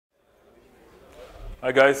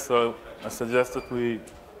Hi guys, so I suggest that we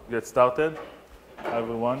get started. Hi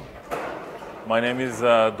everyone. My name is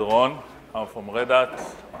Doron. I'm from Red Hat.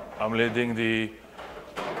 I'm leading the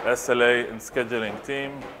SLA and scheduling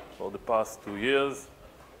team for the past 2 years.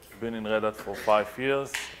 Been in Red Hat for 5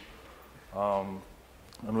 years. And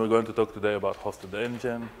we're going to talk today about hosted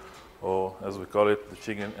engine, or as we call it, the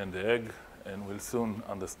chicken and the egg, and we'll soon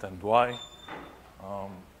understand why.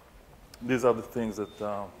 These are the things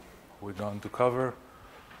that we're going to cover.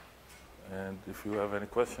 And if you have any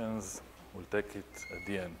questions, we'll take it at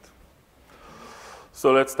the end.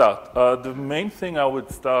 So let's start. The main thing I would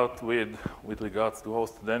start with regards to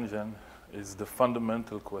hosted engine is the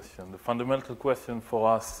fundamental question. The fundamental question for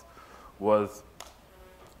us was,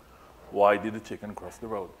 why did the chicken cross the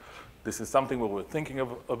road? This is something we were thinking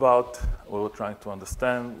about. We were trying to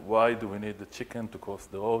understand, why do we need the chicken to cross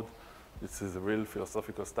the road? This is real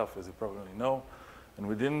philosophical stuff, as you probably know. And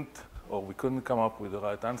we couldn't come up with the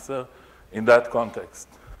right answer in that context.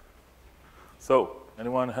 So,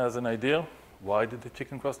 anyone has an idea? Why did the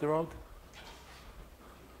chicken cross the road?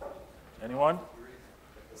 Anyone?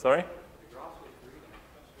 Sorry?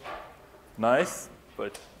 Nice,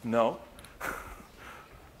 but no.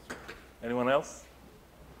 Anyone else?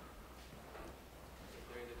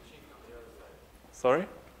 Sorry?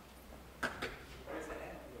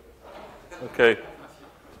 Okay.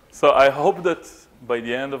 So I hope that by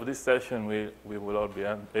the end of this session, we will all be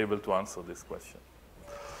able to answer this question.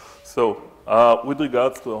 So with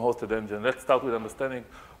regards to a hosted engine, let's start with understanding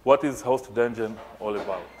what is hosted engine all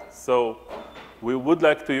about. So we would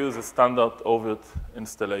like to use a standard Ovirt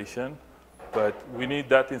installation, but we need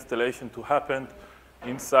that installation to happen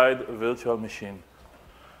inside a virtual machine.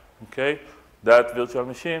 Okay? That virtual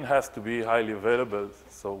machine has to be highly available,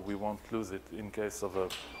 so we won't lose it in case of a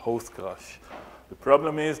host crash. The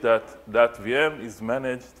problem is that that VM is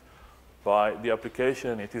managed by the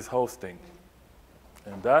application it is hosting.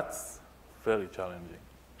 And that's very challenging.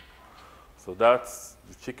 So that's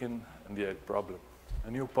the chicken and the egg problem.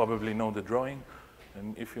 And you probably know the drawing.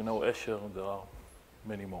 And if you know Azure, there are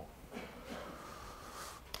many more.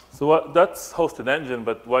 So that's hosted engine,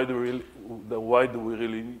 but why do we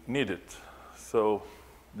really need it? So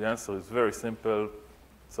the answer is very simple.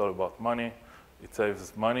 It's all about money. It saves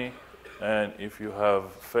us money. And if you have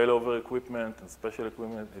failover equipment and special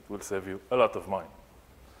equipment, it will save you a lot of money.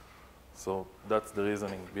 So that's the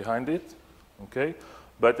reasoning behind it. Okay?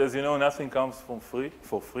 But as you know, nothing comes for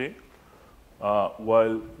free.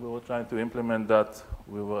 While we were trying to implement that,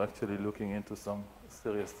 we were actually looking into some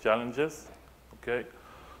serious challenges. Okay?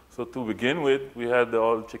 So to begin with, we had the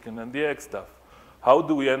whole chicken and the egg stuff. How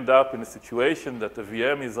do we end up in a situation that a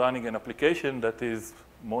VM is running an application that is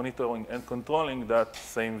monitoring and controlling that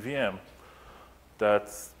same VM?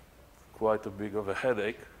 That's quite a big of a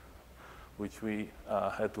headache, which we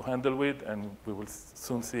had to handle with, and we will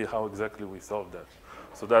soon see how exactly we solved that.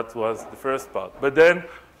 So that was the first part. But then,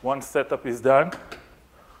 once setup is done,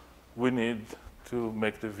 we need to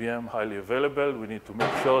make the VM highly available. We need to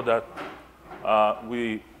make sure that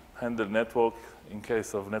we handle network in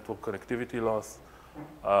case of network connectivity loss,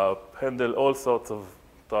 handle all sorts of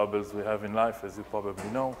troubles we have in life, as you probably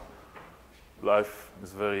know. Life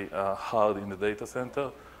is very hard in the data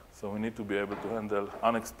center, so we need to be able to handle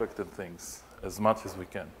unexpected things as much as we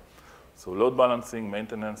can. So load balancing,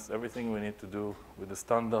 maintenance, everything we need to do with the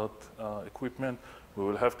standard equipment, we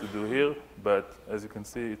will have to do here, but as you can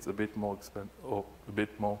see, it's a bit more a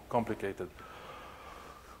bit more complicated.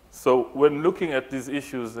 So when looking at these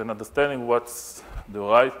issues and understanding what's the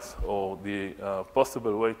right or the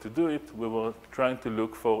possible way to do it, we were trying to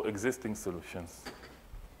look for existing solutions.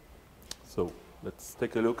 So let's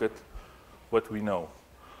take a look at what we know.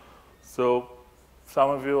 So some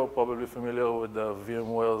of you are probably familiar with the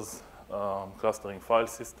VMware's clustering file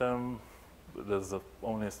system. There's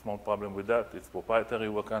only a small problem with that. It's proprietary.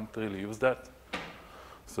 We can't really use that.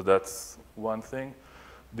 So that's one thing.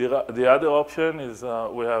 The other option is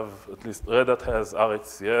we have, at least Red Hat has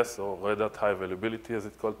RHCS, or Red Hat High Availability as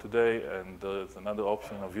it's called today, and there's another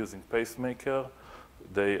option of using Pacemaker.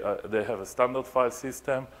 They have a standard file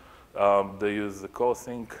system. They use the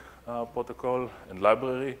CoreSync protocol and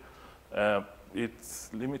library. It's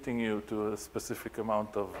limiting you to a specific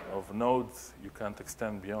amount of nodes. You can't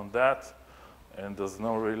extend beyond that. And there's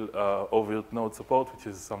no real Ovirt node support, which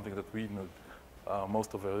is something that we need.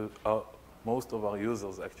 Most of our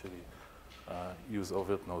users actually use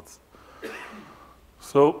Ovirt nodes.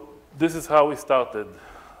 So this is how we started.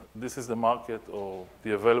 This is the market or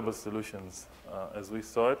the available solutions as we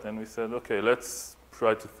saw it. And we said, OK, let's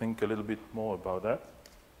try to think a little bit more about that.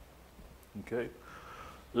 Okay.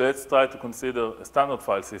 let's try to consider a standard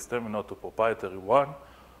file system and not a proprietary one,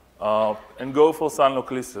 and go for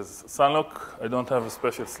Sunlock lists. Sunlock, I don't have a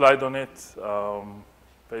special slide on it.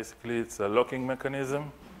 Basically, it's a locking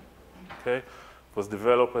mechanism. Okay, it was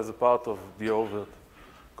developed as a part of the Ovirt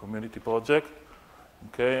community project.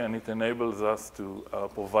 Okay, and it enables us to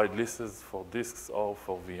provide lists for disks or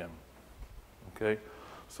for VM. Okay,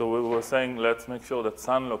 so we were saying let's make sure that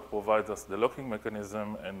Sunlock provides us the locking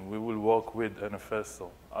mechanism, and we will work with NFS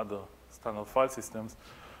or other standard file systems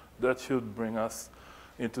that should bring us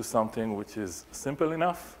into something which is simple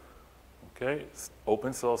enough. Okay, it's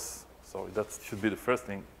open source. Sorry, that should be the first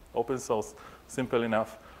thing. Open source, simple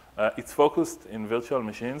enough. It's focused in virtual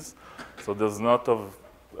machines, so there's not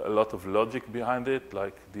a lot of logic behind it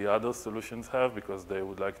like the other solutions have, because they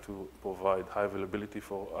would like to provide high availability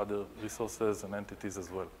for other resources and entities as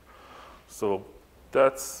well. So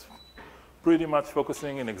that's pretty much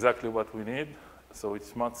focusing in exactly what we need. So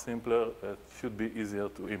it's much simpler. It should be easier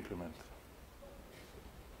to implement.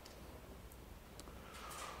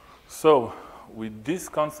 So with this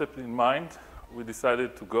concept in mind, we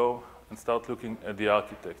decided to go and start looking at the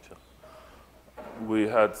architecture. We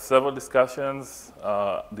had several discussions.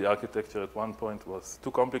 The architecture at one point was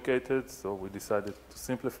too complicated, so we decided to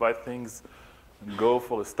simplify things and go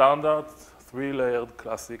for a standard 3-layered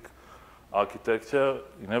classic architecture.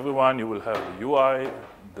 In every one, you will have the UI,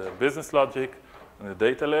 the business logic, and the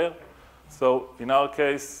data layer. So in our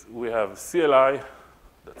case, we have CLI,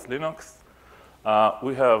 that's Linux.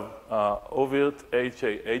 We have Ovirt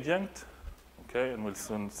HA agent, okay, and we'll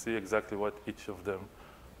soon see exactly what each of them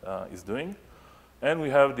is doing. And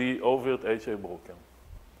we have the Ovirt HA broker.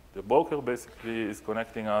 The broker basically is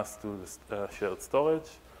connecting us to the shared storage.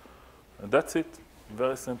 And that's it.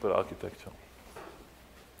 Very simple architecture.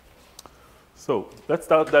 So let's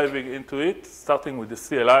start diving into it, starting with the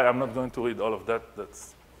CLI. I'm not going to read all of that.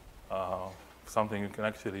 That's something you can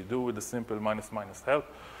actually do with the simple minus help.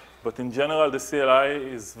 But in general, the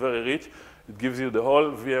CLI is very rich. It gives you the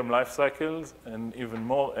whole VM lifecycle and even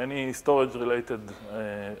more, any storage-related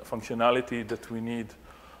functionality that we need.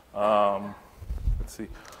 Let's see,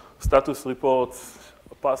 status reports,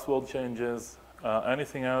 password changes,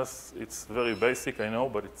 anything else. It's very basic, I know,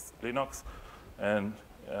 but it's Linux. And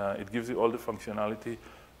it gives you all the functionality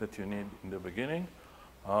that you need in the beginning,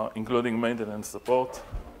 including maintenance support,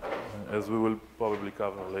 as we will probably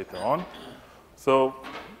cover later on. So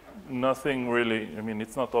nothing really, I mean,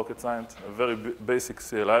 it's not rocket science, a very basic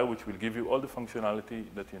CLI, which will give you all the functionality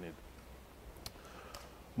that you need.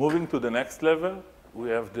 Moving to the next level, we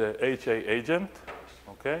have the HA agent,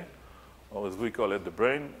 okay? Or as we call it, the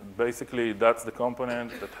brain. Basically, that's the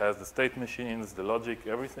component that has the state machines, the logic,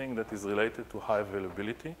 everything that is related to high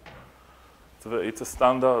availability. It's a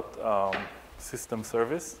standard system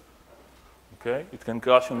service. Okay, it can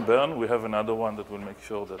crash and burn. We have another one that will make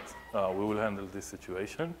sure that we will handle this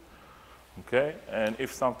situation. Okay, and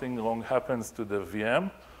if something wrong happens to the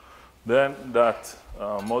VM, then that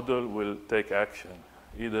model will take action.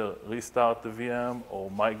 Either restart the VM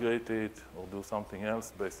or migrate it or do something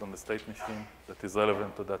else based on the state machine that is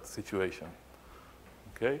relevant to that situation.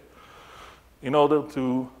 Okay, in order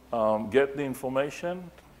to get the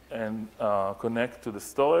information and connect to the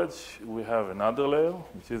storage, we have another layer,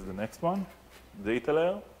 which is the next one, data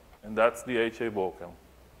layer, and that's the HA broker.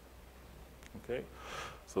 Okay,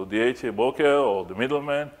 so the HA broker, or the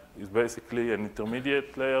middleman, is basically an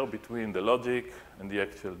intermediate layer between the logic and the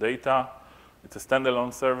actual data. It's a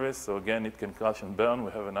standalone service, so again, it can crash and burn.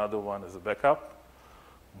 We have another one as a backup.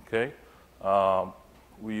 Okay,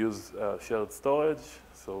 we use shared storage,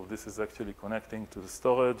 so this is actually connecting to the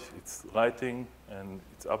storage. It's writing and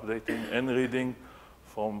it's updating and reading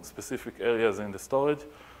from specific areas in the storage.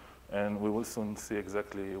 And we will soon see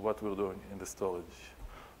exactly what we're doing in the storage.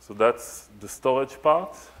 So that's the storage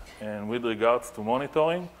part. And with regards to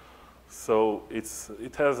monitoring, so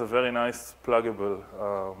it has a very nice pluggable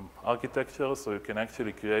architecture, so you can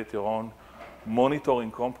actually create your own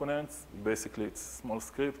monitoring components. Basically, it's small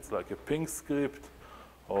scripts like a ping script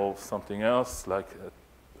or something else like,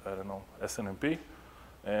 I don't know, SNMP.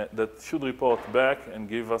 That should report back and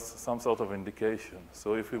give us some sort of indication.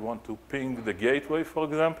 So if we want to ping the gateway, for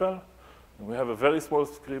example, and we have a very small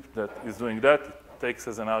script that is doing that, it takes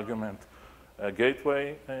as an argument a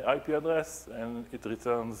gateway IP address, and it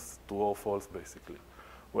returns true or false, basically,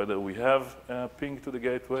 whether we have a ping to the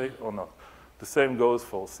gateway or not. The same goes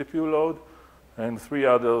for CPU load and 3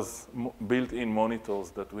 others built-in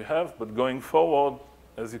monitors that we have. But going forward,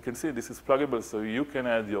 as you can see, this is pluggable, so you can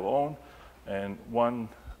add your own. And one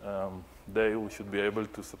day, we should be able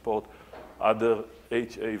to support other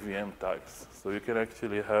HAVM types. So you can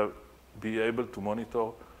actually have be able to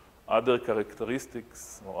monitor other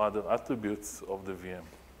characteristics or other attributes of the VM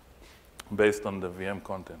based on the VM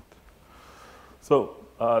content. So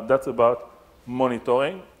that's about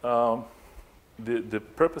monitoring. The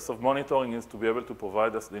purpose of monitoring is to be able to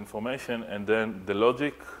provide us the information, and then the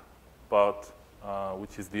logic part,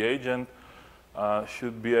 which is the agent,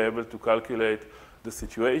 should be able to calculate the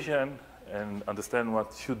situation and understand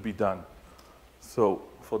what should be done. So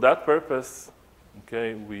for that purpose,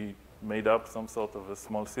 okay, we made up some sort of a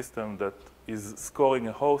small system that is scoring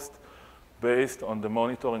a host based on the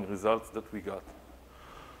monitoring results that we got.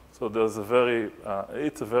 So there's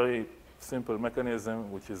it's a very simple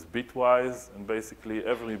mechanism, which is bitwise, and basically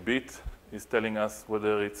every bit is telling us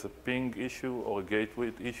whether it's a ping issue or a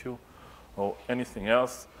gateway issue or anything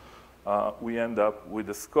else. We end up with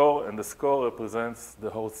a score, and the score represents the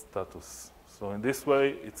host status. So in this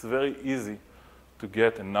way, it's very easy to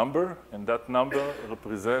get a number, and that number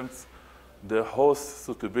represents the host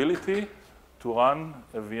suitability to run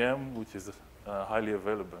a VM, which is highly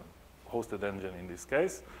available, hosted engine in this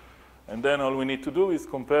case. And then all we need to do is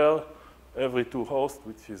compare every two hosts,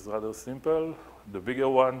 which is rather simple. The bigger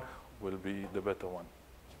one will be the better one.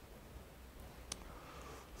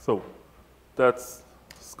 So that's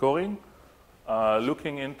scoring.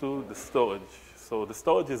 Looking into the storage. So the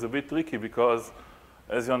storage is a bit tricky because,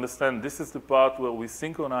 as you understand, this is the part where we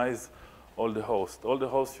synchronize all the hosts. All the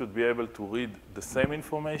hosts should be able to read the same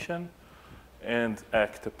information and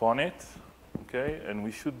act upon it, okay? And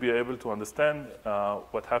we should be able to understand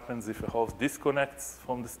what happens if a host disconnects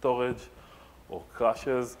from the storage or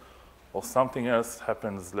crashes or something else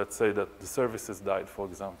happens. Let's say that the services died, for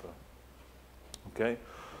example, okay?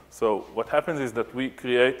 So what happens is that we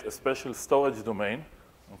create a special storage domain,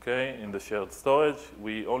 okay, in the shared storage.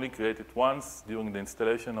 We only create it once during the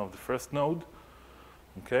installation of the first node,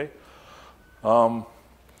 okay?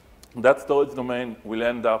 That storage domain will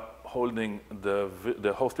end up holding the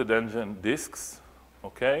hosted engine disks,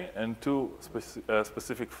 okay, and two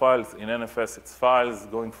specific files. In NFS, it's files.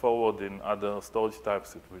 Going forward in other storage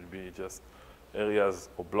types, it will be just areas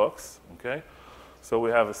or blocks, okay? So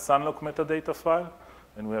we have a Sunlock metadata file,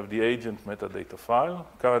 and we have the agent metadata file.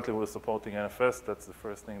 Currently, we're supporting NFS. That's the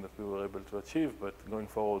first thing that we were able to achieve, but going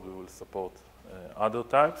forward, we will support other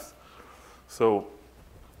types. So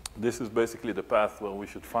this is basically the path where we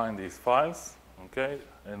should find these files, okay?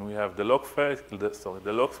 And we have the log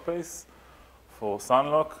space for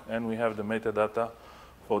Sunlock, and we have the metadata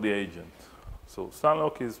for the agent. So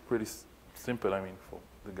Sunlock is pretty simple, I mean, for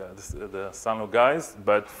the Sunlock guys,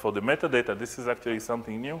 but for the metadata, this is actually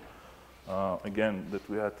something new, again, that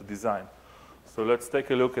we had to design. So let's take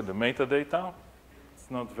a look at the metadata.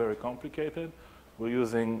 It's not very complicated. We're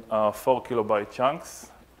using 4 kilobyte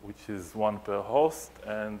chunks, which is one per host,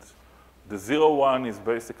 and the 0-1 is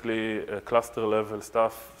basically cluster level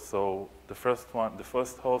stuff. So the first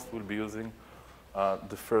host will be using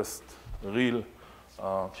the first real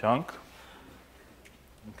chunk.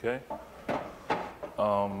 Okay.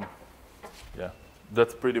 Yeah,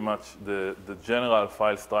 that's pretty much the general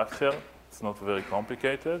file structure. It's not very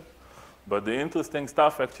complicated, but the interesting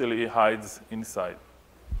stuff actually hides inside.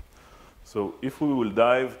 So if we will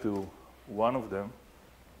dive to one of them,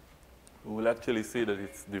 we will actually see that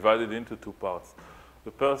it's divided into two parts.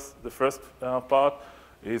 The first part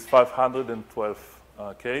is 512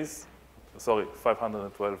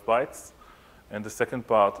 512 bytes, and the second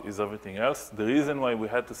part is everything else. The reason why we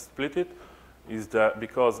had to split it is that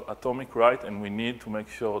because atomic write, and we need to make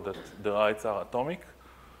sure that the writes are atomic,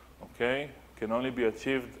 okay, can only be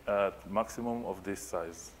achieved at maximum of this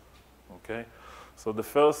size, okay? So the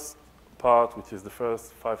first part, which is the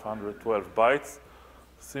first 512 bytes,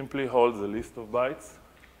 simply holds a list of bytes.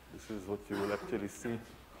 This is what you will actually see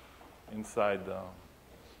inside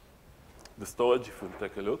the storage if you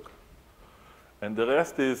take a look. And the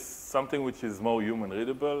rest is something which is more human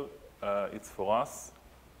readable. It's for us.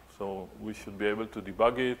 So we should be able to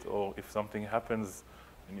debug it, or if something happens,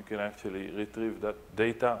 and you can actually retrieve that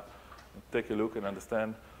data, and take a look and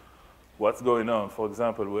understand what's going on. For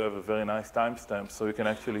example, we have a very nice timestamp, so you can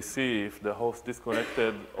actually see if the host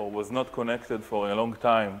disconnected or was not connected for a long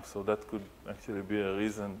time. So that could actually be a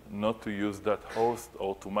reason not to use that host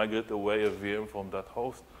or to migrate away a VM from that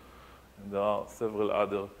host. And there are several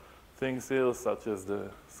other things here, such as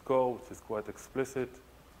the score, which is quite explicit,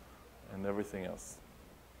 and everything else.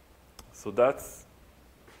 So that's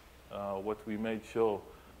what we made sure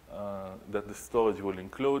that the storage will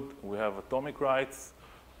include. We have atomic writes,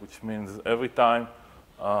 which means every time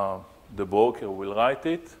the broker will write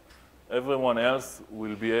it, everyone else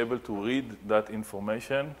will be able to read that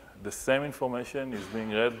information. The same information is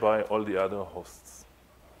being read by all the other hosts.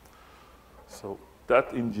 So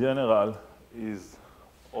that, in general, is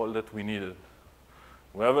all that we needed.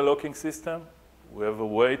 We have a locking system. We have a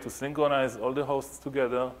way to synchronize all the hosts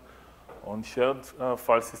together on shared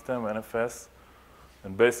file system, NFS,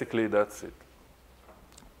 and basically that's it.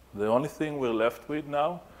 The only thing we're left with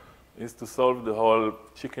now is to solve the whole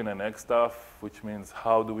chicken and egg stuff, which means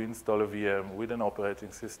how do we install a VM with an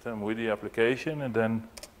operating system, with the application, and then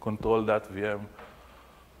control that VM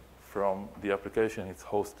from the application it's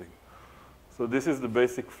hosting. So this is the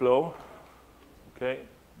basic flow. Okay,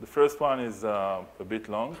 the first one is a bit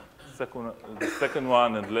long. The second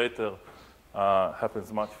one and later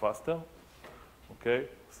happens much faster. Okay,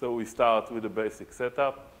 so we start with the basic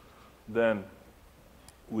setup, then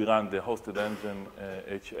we run the hosted engine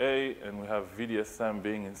HA, and we have VDSM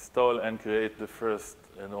being installed and create the first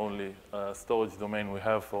and only storage domain we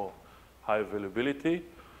have for high availability.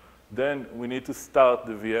 Then we need to start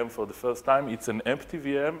the VM for the first time. It's an empty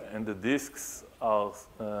VM, and the disks are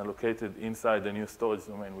located inside the new storage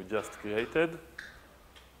domain we just created.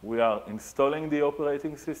 We are installing the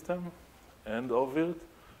operating system and Ovirt,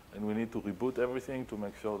 and we need to reboot everything to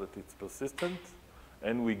make sure that it's persistent.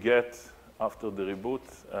 And we get, after the reboot,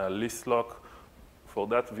 a list lock for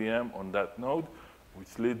that VM on that node,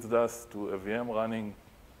 which leads us to a VM running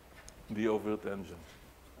the Ovirt engine.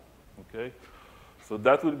 Okay? So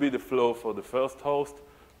that will be the flow for the first host.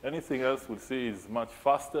 Anything else we'll see is much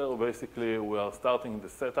faster. Basically, we are starting the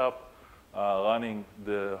setup, running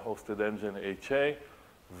the hosted engine HA.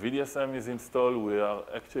 VDSM is installed. We are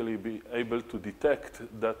actually be able to detect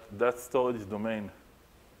that that storage domain,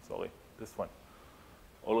 sorry, this one,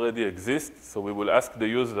 already exists. So we will ask the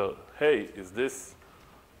user, hey, is this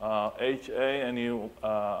HA, and you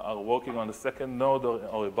are working on the second node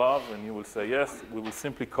or above, and you will say yes. We will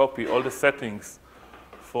simply copy all the settings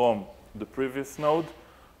from the previous node,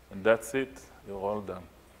 and that's it. You're all done.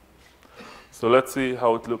 So let's see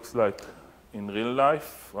how it looks like in real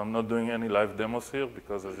life. I'm not doing any live demos here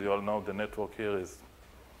because, as you all know, the network here is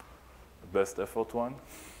the best effort one,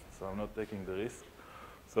 so I'm not taking the risk.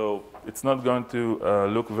 So it's not going to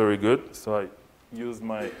look very good, so I used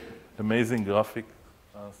my amazing graphic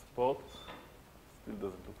support. Still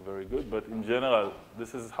doesn't look very good, but in general,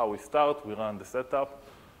 this is how we start. We run the setup.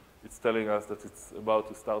 It's telling us that it's about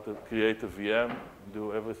to start to create a VM,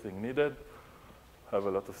 do everything needed, have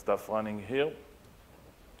a lot of stuff running here.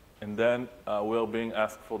 And then we're being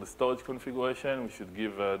asked for the storage configuration. We should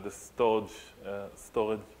give the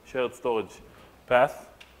shared storage path.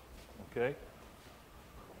 Okay.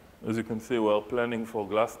 As you can see, we're planning for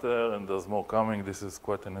Gluster, and there's more coming. This is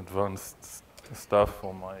quite an advanced stuff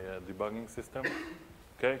for my debugging system.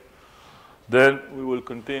 Okay. Then we will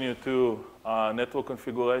continue to network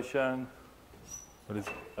configuration. What is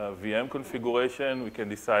VM configuration? We can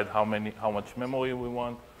decide how much memory we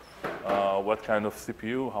want, what kind of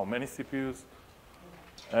CPU, how many CPUs,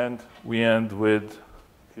 and we end with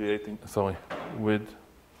with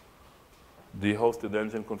the hosted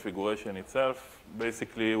engine configuration itself.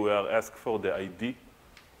 Basically, we are asked for the ID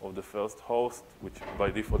of the first host, which by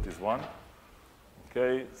default is 1.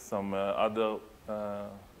 Okay, some other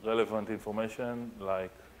relevant information like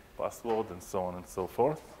password and so on and so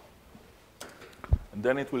forth. And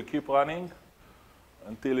then it will keep running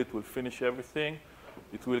until it will finish everything.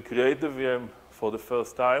 It will create the VM for the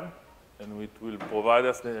first time, and it will provide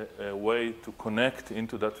us a way to connect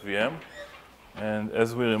into that VM. And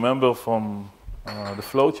as we remember from the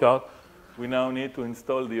flowchart, we now need to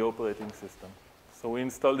install the operating system. So we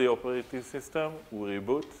install the operating system, we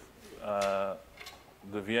reboot.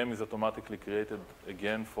 The VM is automatically created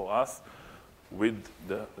again for us with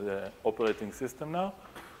the operating system now.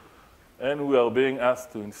 And we are being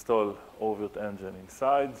asked to install Ovirt engine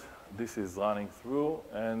inside. This is running through,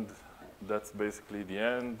 and that's basically the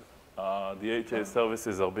end. The HA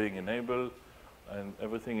services are being enabled, and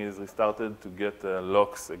everything is restarted to get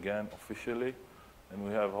locks again officially. And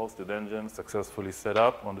we have hosted engine successfully set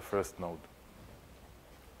up on the first node.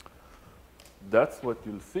 That's what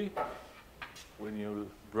you'll see when you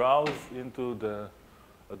browse into the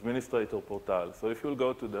administrator portal. So if you'll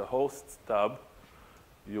go to the hosts tab,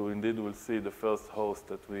 you indeed will see the first host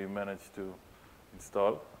that we managed to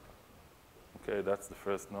install. Okay, that's the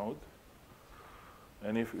first node.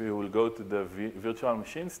 And if you will go to the virtual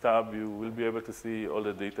machines tab, you will be able to see all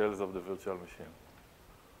the details of the virtual machine.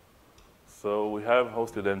 So we have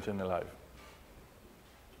hosted engine alive.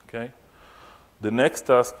 Okay. The next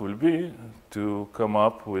task will be to come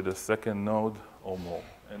up with a second node or more.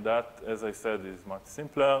 And that, as I said, is much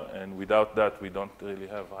simpler. And without that, we don't really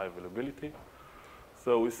have high availability.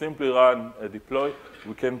 So we simply run a deploy.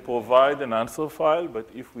 We can provide an answer file, but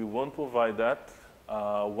if we won't provide that,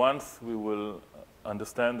 once we will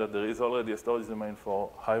understand that there is already a storage domain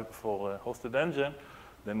for hosted engine,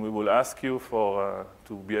 then we will ask you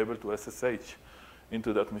to be able to SSH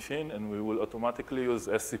into that machine, and we will automatically use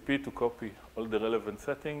SCP to copy all the relevant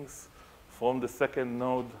settings from the second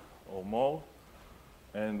node or more,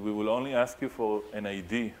 and we will only ask you for an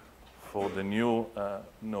ID for the new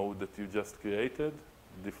node that you just created.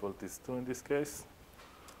 Default is 2 in this case.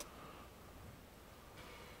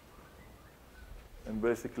 And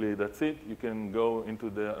basically, that's it. You can go into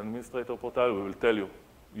the administrator portal. We will tell you,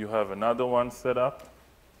 you have another one set up,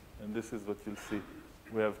 and this is what you'll see.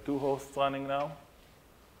 We have 2 hosts running now.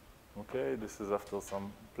 Okay, this is after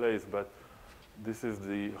some plays, but this is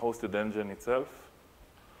the hosted engine itself.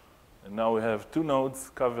 And now we have 2 nodes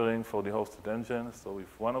covering for the hosted engine, so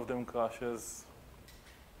if one of them crashes,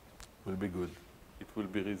 we'll be good. It will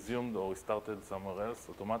be resumed or restarted somewhere else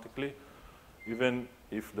automatically. Even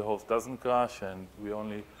if the host doesn't crash and we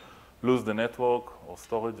only lose the network or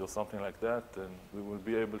storage or something like that, then we will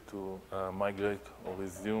be able to migrate or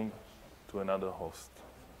resume to another host.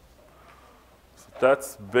 So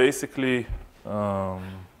that's basically the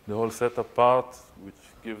whole setup part, which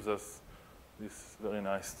gives us this very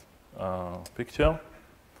nice picture.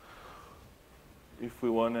 If we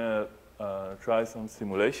want to try some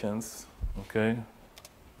simulations, okay,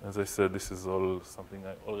 as I said, this is all something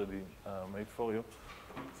I already made for you.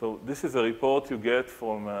 So this is a report you get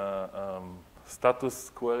from a status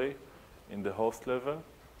query in the host level.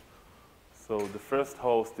 So the first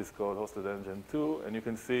host is called hosted engine 2, and you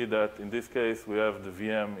can see that in this case we have the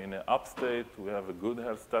VM in an up state, we have a good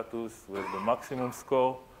health status, we have the maximum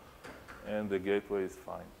score, and the gateway is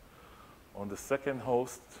fine. On the second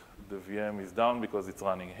host, the VM is down because it's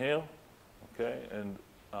running here, okay, and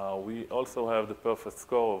we also have the perfect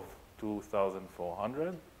score of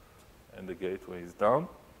 2,400, and the gateway is down.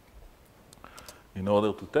 In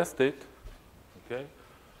order to test it, okay,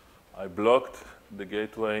 I blocked the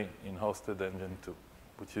gateway in hosted engine 2,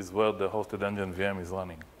 which is where the hosted engine VM is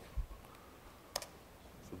running.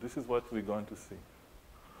 So this is what we're going to see.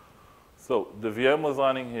 So the VM was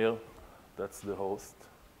running here. That's the host,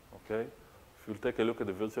 okay? If you take a look at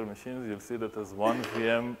the virtual machines, you'll see that there's one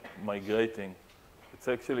VM migrating. It's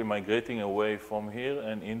actually migrating away from here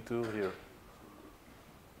and into here,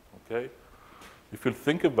 okay? If you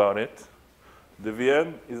think about it, the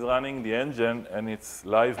VM is running the engine, and it's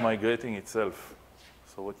live migrating itself.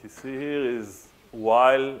 So what you see here is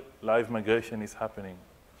while live migration is happening,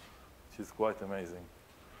 which is quite amazing.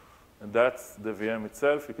 And that's the VM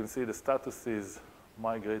itself. You can see the status is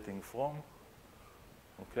migrating from,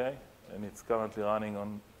 okay? And it's currently running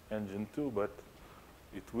on engine 2, but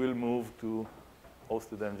it will move to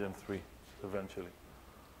hosted engine 3 eventually.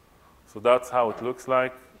 So that's how it looks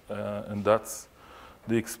like, and that's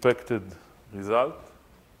the expected result.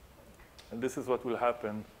 And this is what will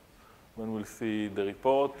happen when we'll see the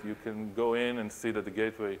report. You can go in and see that the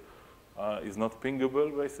gateway is not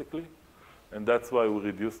pingable, basically. And that's why we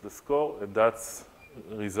reduced the score, and that's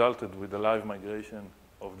resulted with the live migration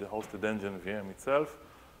of the hosted engine VM itself.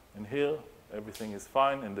 And here, everything is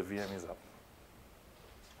fine, and the VM is up.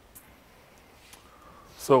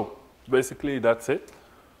 So basically, that's it.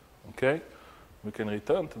 Okay? We can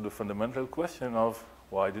return to the fundamental question of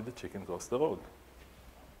why did the chicken cross the road?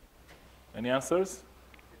 Any answers?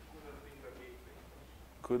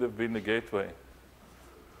 Could have been the gateway.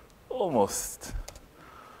 Almost.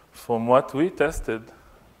 From what we tested,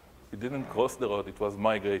 it didn't cross the road, it was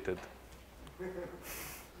migrated.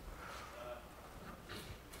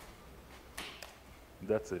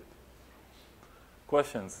 That's it.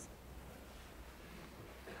 Questions?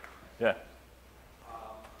 Yeah.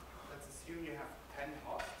 Let's assume you have 10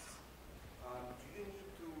 hosts. Do you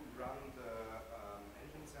need to run the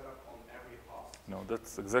engine setup on every host? No,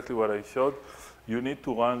 that's exactly what I showed. You need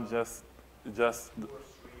to run just 2 or 3 or something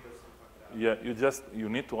like that. Yeah, you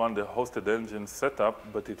need to run the hosted engine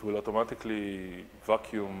setup, but it will automatically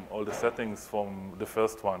vacuum all the settings from the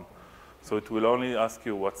first one. So it will only ask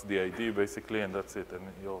you what's the ID, basically, and that's it, and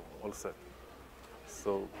you're all set.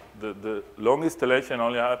 So the long installation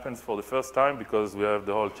only happens for the first time because we have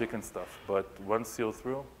the whole chicken stuff. But once you're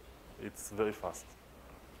through, it's very fast.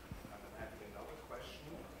 And I have another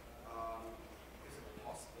question. Is it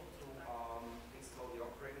possible to install the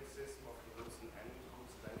operating system of the hosted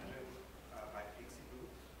engine by Pixie boot?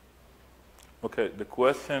 Okay, the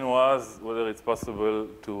question was whether it's possible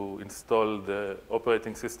to install the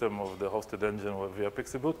operating system of the hosted engine via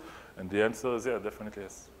Pixie boot, and the answer is yeah, definitely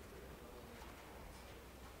yes.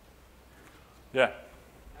 Yeah.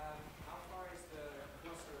 How far is the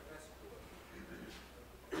cluster request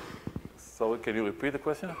port? So can you repeat the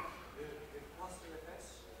question? The cluster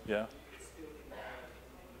Yeah. It's still in the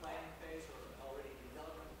planning phase or already in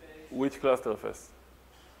development phase? Which cluster FS?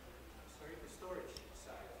 Sorry, the storage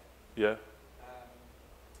side. Yeah.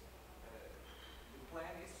 The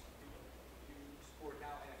plan is you support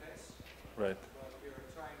now NFS, Right. but we are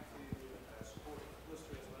trying to support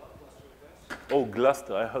cluster as well, cluster FS. Oh,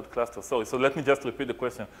 cluster. I heard cluster. Sorry. So let me just repeat the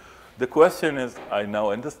question. The question is, I now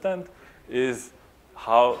understand, is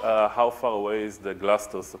how far away is the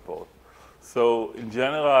cluster support? So in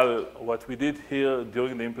general, what we did here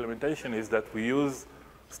during the implementation is that we use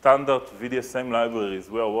standard VDSM libraries.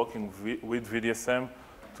 We are working with VDSM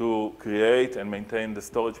to create and maintain the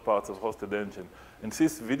storage parts of hosted engine. And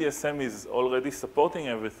since VDSM is already supporting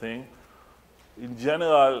everything, in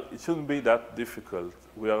general, it shouldn't be that difficult.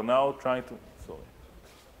 We are now trying to,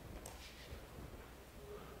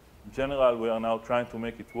 in general, we are now trying to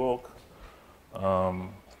make it work.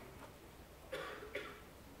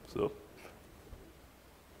 So,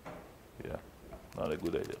 yeah, not a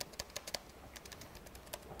good idea.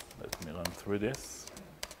 Let me run through this.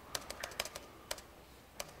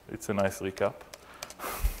 It's a nice recap.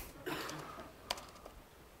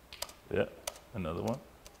 Yeah, another one.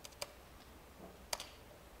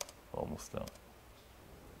 Almost done.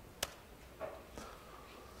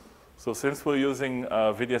 So since we're using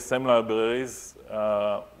VDSM libraries,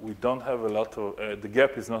 we don't have a lot of, the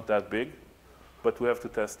gap is not that big, but we have to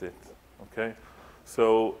test it, okay?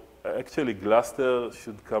 So actually, Gluster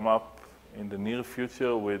should come up in the near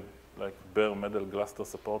future with like bare metal Gluster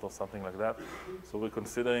support or something like that. So we're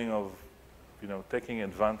considering of, taking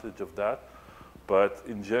advantage of that. But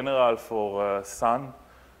in general, for SUN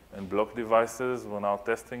and block devices, we're now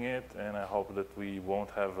testing it, and I hope that we won't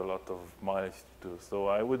have a lot of mileage to do. So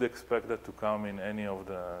I would expect that to come in any of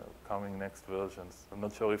the coming next versions. I'm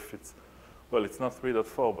not sure if it's, well, it's not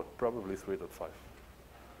 3.4, but probably 3.5. Is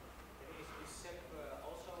SEP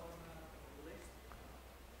also on the list?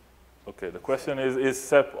 Okay, the question is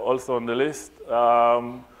SEP also on the list?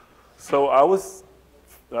 So I was,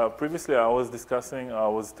 previously I was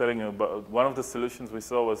telling you about one of the solutions we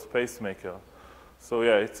saw was pacemaker. So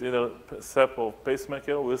yeah, it's either SEP or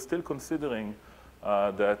pacemaker. We're still considering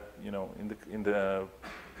that, in the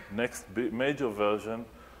next major version,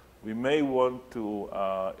 we may want to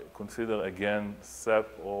consider again SEP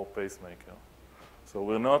or pacemaker. So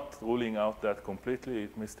we're not ruling out that completely.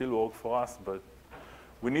 It may still work for us, but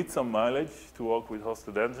we need some mileage to work with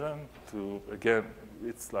hosted engine. Again,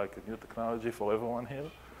 it's like a new technology for everyone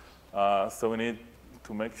here. So we need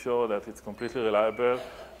to make sure that it's completely reliable.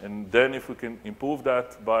 And then if we can improve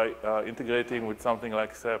that by integrating with something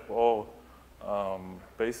like SEP or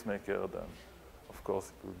pacemaker, then of course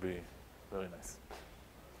it would be very nice.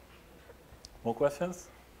 More questions?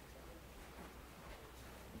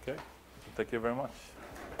 Okay, thank you very much.